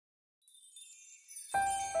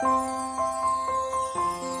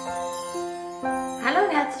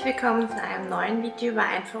herzlich willkommen zu einem neuen Video über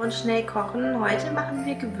Einfach und schnell kochen. Heute machen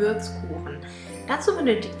wir Gewürzkuchen. Dazu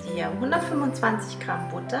benötigt ihr 125 Gramm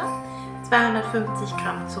Butter, 250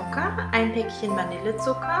 Gramm Zucker, ein Päckchen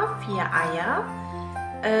Vanillezucker, 4 Eier,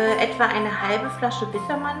 etwa eine halbe Flasche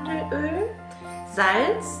Bittermandelöl,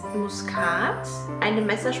 Salz, Muskat, eine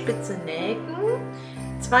Messerspitze Nelken,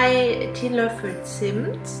 2 Teelöffel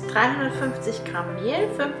Zimt, 350 Gramm Mehl,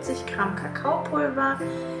 50 Gramm Kakaopulver,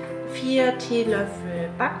 4 Teelöffel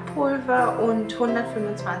Backpulver und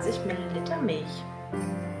 125 Milliliter Milch.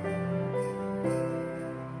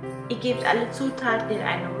 Ihr gebt alle Zutaten in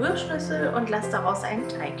eine Rührschüssel und lasst daraus einen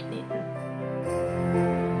Teig kneten.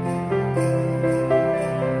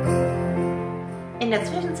 In der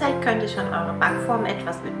Zwischenzeit könnt ihr schon eure Backform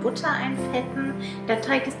etwas mit Butter einfetten. Der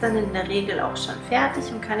Teig ist dann in der Regel auch schon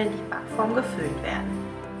fertig und kann in die Backform gefüllt werden.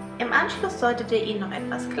 Im Anschluss solltet ihr ihn noch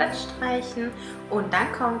etwas glatt streichen und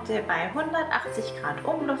dann kommt er bei 180 Grad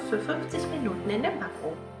Umluft für 50 Minuten in den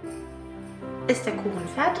Backofen. Ist der Kuchen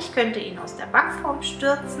fertig, könnt ihr ihn aus der Backform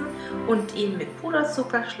stürzen und ihn mit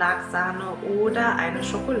Puderzucker, Schlagsahne oder eine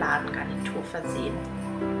Schokoladengarnitur versehen.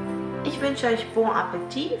 Ich wünsche euch bon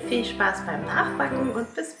Appetit, viel Spaß beim Nachbacken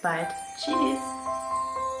und bis bald. Tschüss!